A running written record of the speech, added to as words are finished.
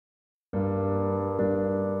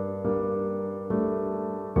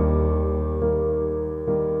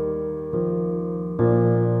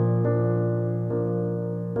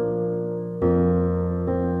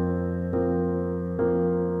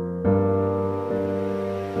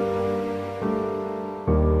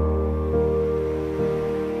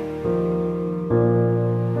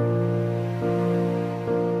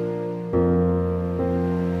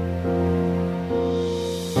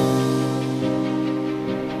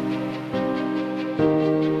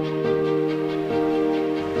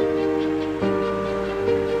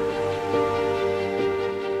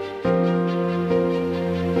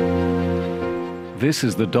This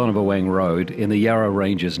is the Donabawang Road in the Yarra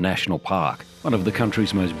Ranges National Park, one of the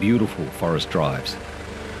country's most beautiful forest drives.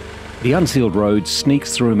 The unsealed road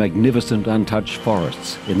sneaks through magnificent untouched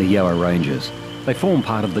forests in the Yarra Ranges. They form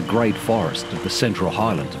part of the Great Forest of the Central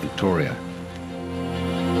Highlands of Victoria.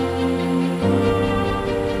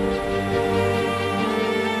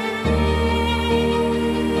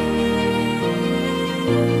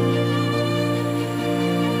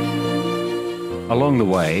 Along the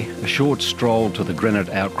way, a short stroll to the granite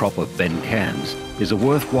outcrop of Ben Cans is a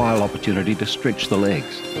worthwhile opportunity to stretch the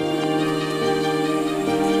legs.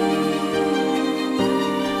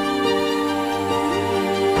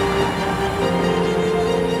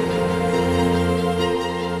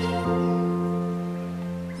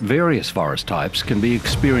 Various forest types can be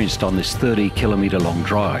experienced on this 30-kilometre long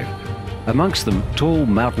drive. Amongst them, tall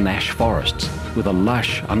mountain ash forests with a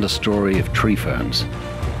lush understory of tree ferns.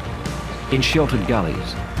 In sheltered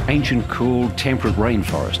gullies, ancient cool temperate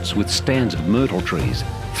rainforests with stands of myrtle trees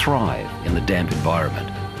thrive in the damp environment.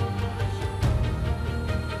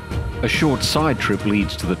 A short side trip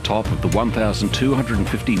leads to the top of the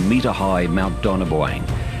 1,250 metre high Mount Donabawang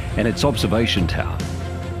and its observation tower.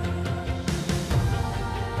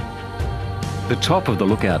 The top of the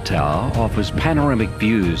lookout tower offers panoramic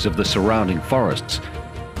views of the surrounding forests.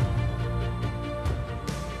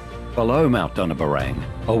 Below Mount Donabawang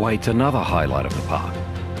awaits another highlight of the park.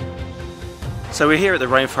 So we're here at the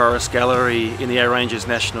Rainforest Gallery in the Yarra Ranges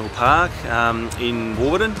National Park in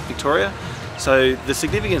Warburton, Victoria. So the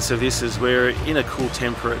significance of this is we're in a cool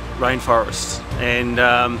temperate rainforest and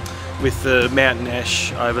with the mountain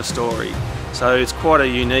ash overstory. So it's quite a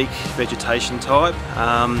unique vegetation type,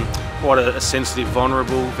 quite a sensitive,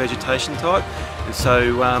 vulnerable vegetation type. And so,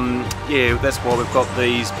 yeah, that's why we've got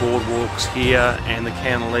these boardwalks here and the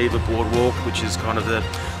cantilever boardwalk, which is kind of the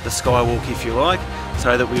skywalk, if you like,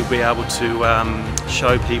 so that we'll be able to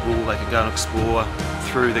show people they can go and explore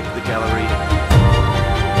through the gallery.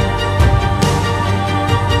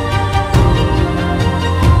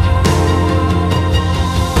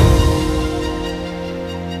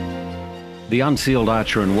 The unsealed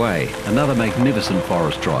Archer and Way, another magnificent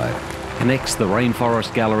forest drive, connects the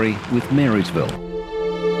Rainforest Gallery with Marysville.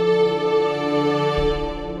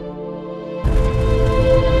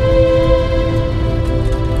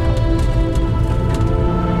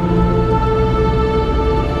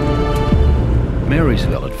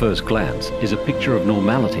 Marysville, at first glance, is a picture of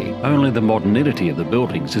normality. Only the modernity of the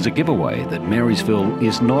buildings is a giveaway that Marysville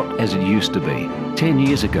is not as it used to be. 10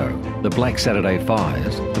 years ago, the Black Saturday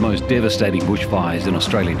fires, the most devastating bushfires in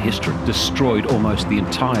Australian history, destroyed almost the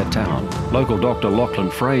entire town. Local Dr.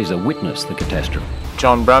 Lachlan Fraser witnessed the catastrophe.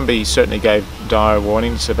 John Brumby certainly gave dire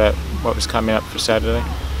warnings about what was coming up for Saturday,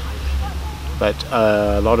 but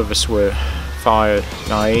a lot of us were fire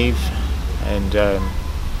naive and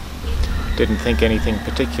didn't think anything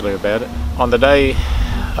particular about it. On the day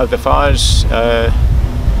of the fires,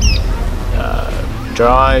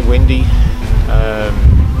 dry, windy,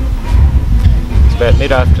 it's about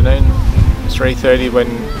mid-afternoon, 3:30, when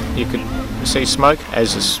you could see smoke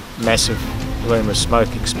as this massive plume of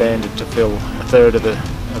smoke expanded to fill a third of the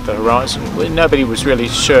horizon. Nobody was really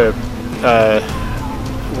sure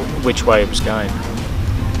which way it was going,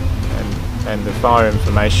 and the fire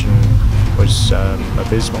information was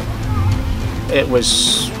abysmal. It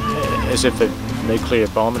was as if a nuclear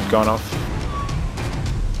bomb had gone off.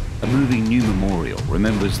 A moving new memorial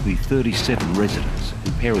remembers the 37 residents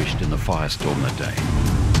who perished in the firestorm that day.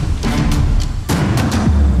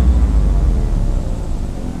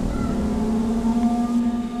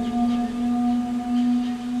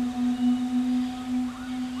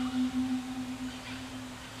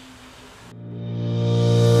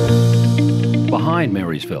 Behind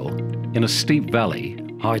Marysville, in a steep valley,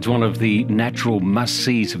 hides one of the natural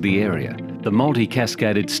must-sees of the area, the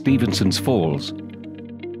multi-cascaded Stevenson's Falls.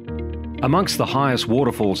 Amongst the highest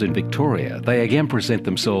waterfalls in Victoria, they again present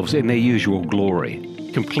themselves in their usual glory.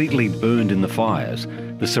 Completely burned in the fires,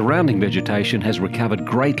 the surrounding vegetation has recovered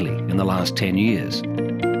greatly in the last 10 years.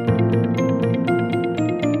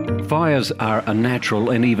 Fires are a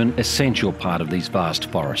natural and even essential part of these vast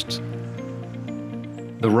forests.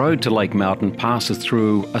 The road to Lake Mountain passes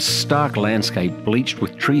through a stark landscape bleached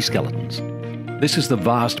with tree skeletons. This is the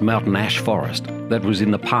vast mountain ash forest that was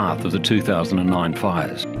in the path of the 2009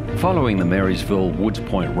 fires. Following the Marysville Woods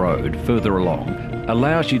Point Road further along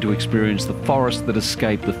allows you to experience the forest that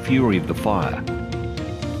escaped the fury of the fire.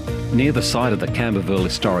 Near the site of the Camberville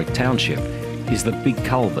Historic Township is the Big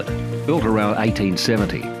Culvert, built around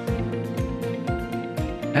 1870.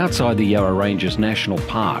 Outside the Yarra Ranges National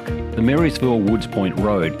Park, the Marysville Woods Point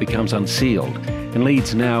Road becomes unsealed and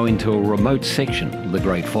leads now into a remote section of the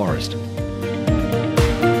Great Forest.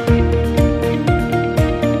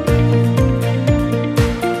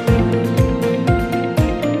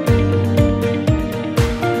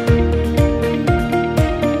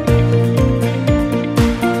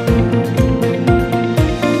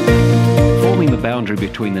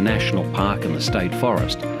 Between the National Park and the State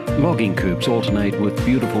Forest, logging coops alternate with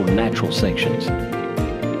beautiful natural sections.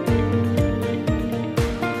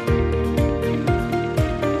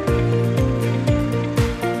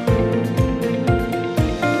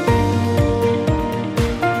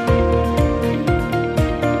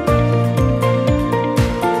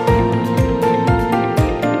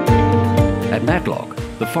 At Matlock,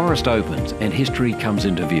 the forest opens and history comes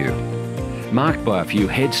into view. Marked by a few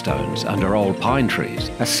headstones under old pine trees,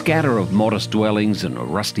 a scatter of modest dwellings and a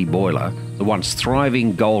rusty boiler, the once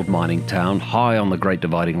thriving gold mining town high on the Great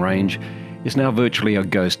Dividing Range is now virtually a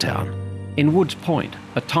ghost town. In Woods Point,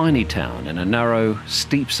 a tiny town in a narrow,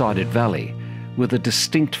 steep-sided valley with a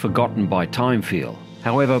distinct forgotten by time feel.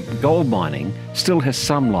 However, gold mining still has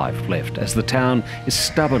some life left as the town is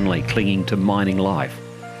stubbornly clinging to mining life.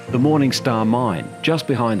 The Morning Star mine, just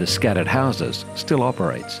behind the scattered houses, still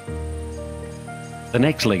operates. The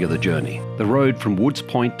next leg of the journey, the road from Woods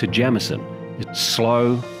Point to Jamison, is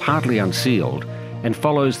slow, partly unsealed, and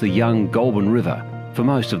follows the young Goulburn River for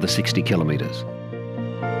most of the 60 kilometres.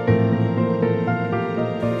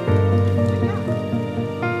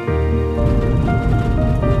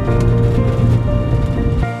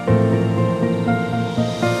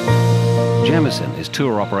 Jamison is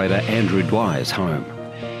tour operator Andrew Dwyer's home.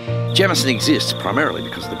 Jamison exists primarily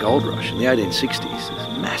because of the gold rush. In the 1860s,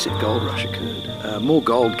 this massive gold rush occurred. More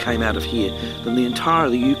gold came out of here than the entire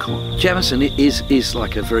of the Yukon. Jamison is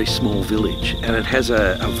like a very small village, and it has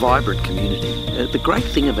a vibrant community. The great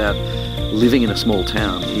thing about living in a small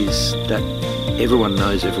town is that everyone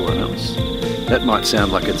knows everyone else. That might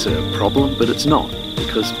sound like it's a problem, but it's not,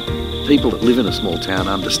 because people that live in a small town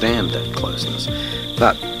understand that closeness.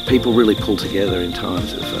 But people really pull together in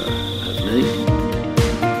times of need.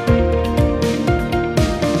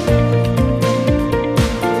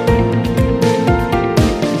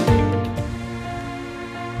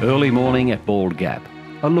 Early morning at Bald Gap,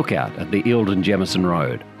 a lookout at the Eildon-Jamison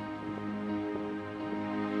Road.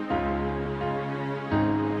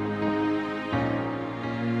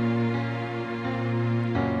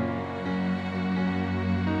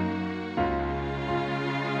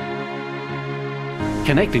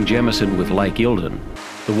 Connecting Jamison with Lake Eildon,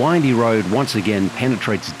 the windy road once again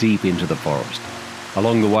penetrates deep into the forest.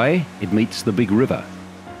 Along the way, it meets the Big River.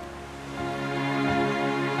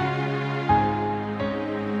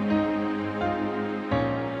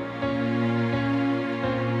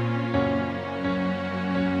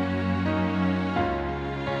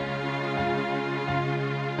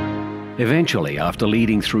 Eventually, after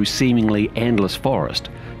leading through seemingly endless forest,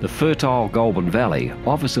 the fertile Goulburn Valley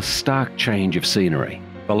offers a stark change of scenery.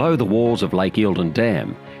 Below the walls of Lake Eildon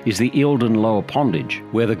Dam is the Eildon Lower Pondage,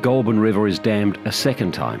 where the Goulburn River is dammed a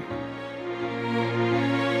second time.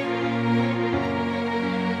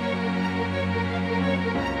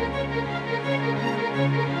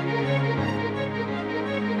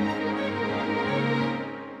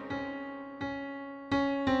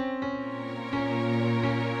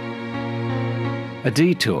 A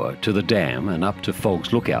detour to the dam and up to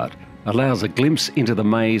Fogg's Lookout allows a glimpse into the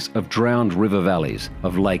maze of drowned river valleys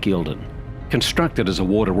of Lake Eildon. Constructed as a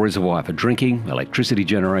water reservoir for drinking, electricity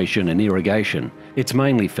generation and irrigation, it's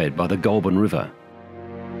mainly fed by the Goulburn River.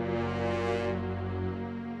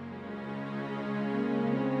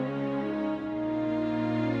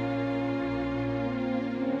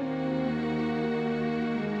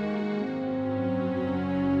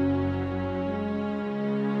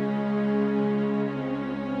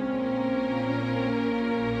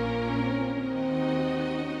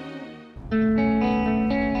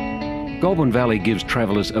 Goulburn Valley gives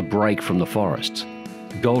travellers a break from the forests.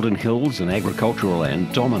 Golden hills and agricultural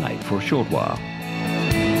land dominate for a short while.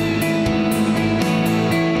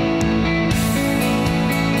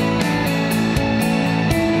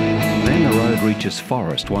 Then the road reaches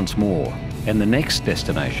forest once more, and the next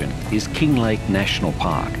destination is Kinglake National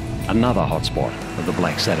Park, another hotspot of the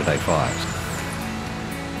Black Saturday fires.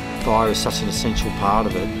 Fire is such an essential part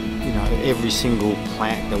of it. You know, every single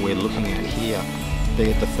plant that we're looking at here, be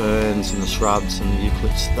it the ferns and the shrubs and the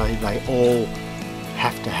eucalypts, they all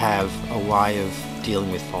have to have a way of dealing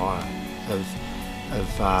with fire, of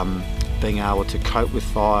being able to cope with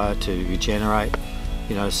fire, to regenerate.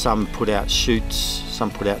 You know, some put out shoots,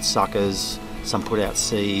 some put out suckers, some put out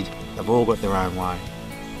seed. They've all got their own way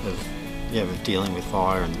of dealing with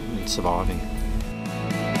fire and surviving.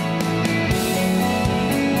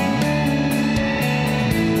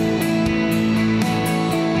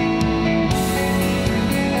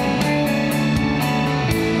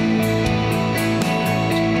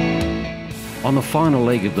 On the final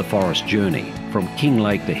leg of the forest journey, from King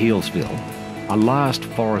Lake to Healesville, a last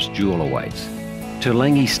forest jewel awaits.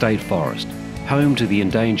 Tulangi State Forest, home to the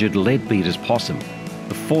endangered leadbeater's possum,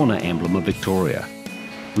 the fauna emblem of Victoria.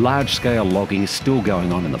 Large-scale logging is still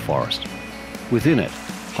going on in the forest. Within it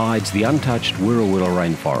hides the untouched Wirrawilla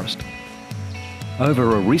rainforest.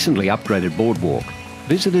 Over a recently upgraded boardwalk,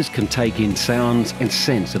 visitors can take in sounds and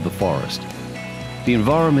scents of the forest. The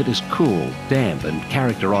environment is cool, damp and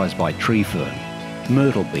characterised by tree fern,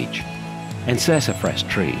 myrtle beech and sassafras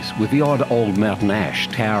trees with the odd old mountain ash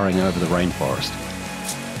towering over the rainforest.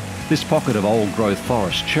 This pocket of old-growth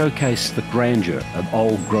forest showcases the grandeur of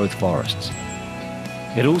old-growth forests.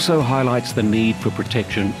 It also highlights the need for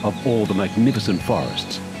protection of all the magnificent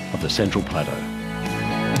forests of the Central Plateau.